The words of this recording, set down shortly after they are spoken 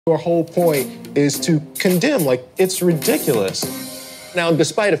Your whole point is to condemn, like, it's ridiculous. Now,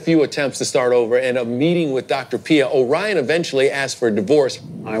 despite a few attempts to start over and a meeting with Dr. Pia, Orion eventually asked for a divorce.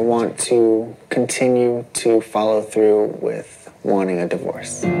 I want to continue to follow through with wanting a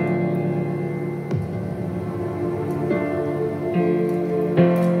divorce.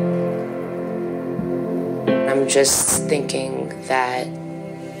 I'm just thinking that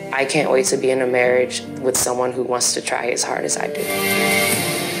I can't wait to be in a marriage with someone who wants to try as hard as I do.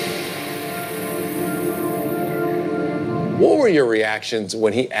 What were your reactions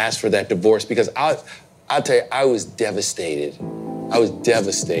when he asked for that divorce? Because I'll tell you, I was devastated. I was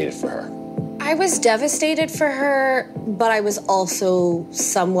devastated for her. I was devastated for her, but I was also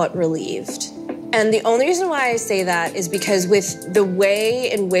somewhat relieved. And the only reason why I say that is because with the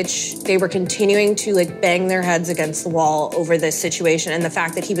way in which they were continuing to like bang their heads against the wall over this situation and the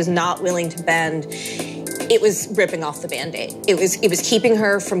fact that he was not willing to bend, it was ripping off the Band-Aid. It was keeping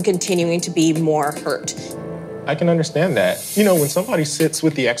her from continuing to be more hurt. I can understand that. You know, when somebody sits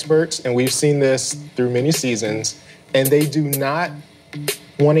with the experts, and we've seen this through many seasons, and they do not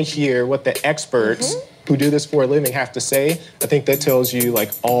want to hear what the experts who do this for a living have to say, I think that tells you,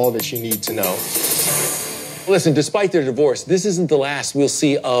 like, all that you need to know. Listen, despite their divorce, this isn't the last we'll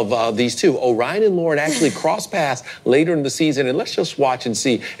see of these two. Orion and Lauren actually cross paths later in the season, and let's just watch and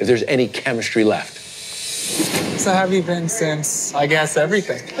see if there's any chemistry left. So how have you been since, I guess,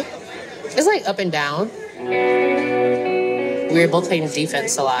 everything? It's like up and down. We were both playing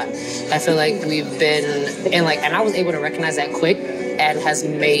defense a lot. I feel like we've been, and I was able to recognize that quick, and has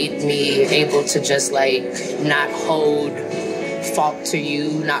made me able to just like not hold fault to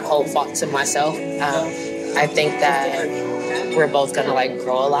you, not hold fault to myself. I think that we're both gonna like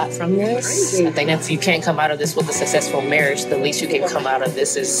grow a lot from this. I think if you can't come out of this with a successful marriage, the least you can come out of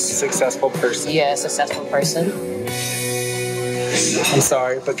this is Successful person. Yeah, a successful person. I'm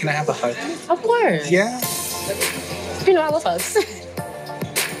sorry, but can I have a hug? Of course. Yeah? You know I love hugs.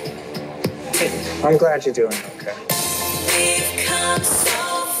 I'm glad you're doing okay.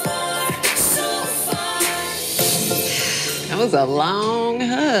 That was a long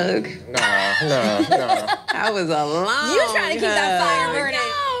hug. No. That was a long You trying to keep that fire burning.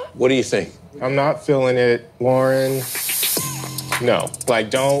 What do you think? I'm not feeling it, Lauren. No,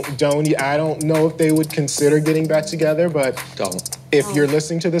 like, don't. I don't know if they would consider getting back together, but Don't. if you're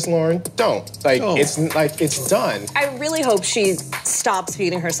listening to this, Lauren, don't. Like, Don't. it's done. I really hope she stops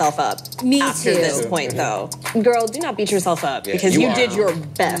beating herself up after this point, though. Girl, do not beat yourself up because you did your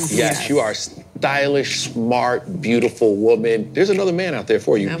best. Yes, you are stylish, smart, beautiful woman. There's another man out there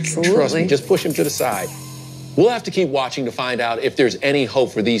for you. Absolutely. Trust me, just push him to the side. We'll have to keep watching to find out if there's any hope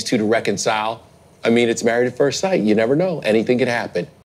for these two to reconcile. I mean, it's married at first sight. You never know. Anything can happen.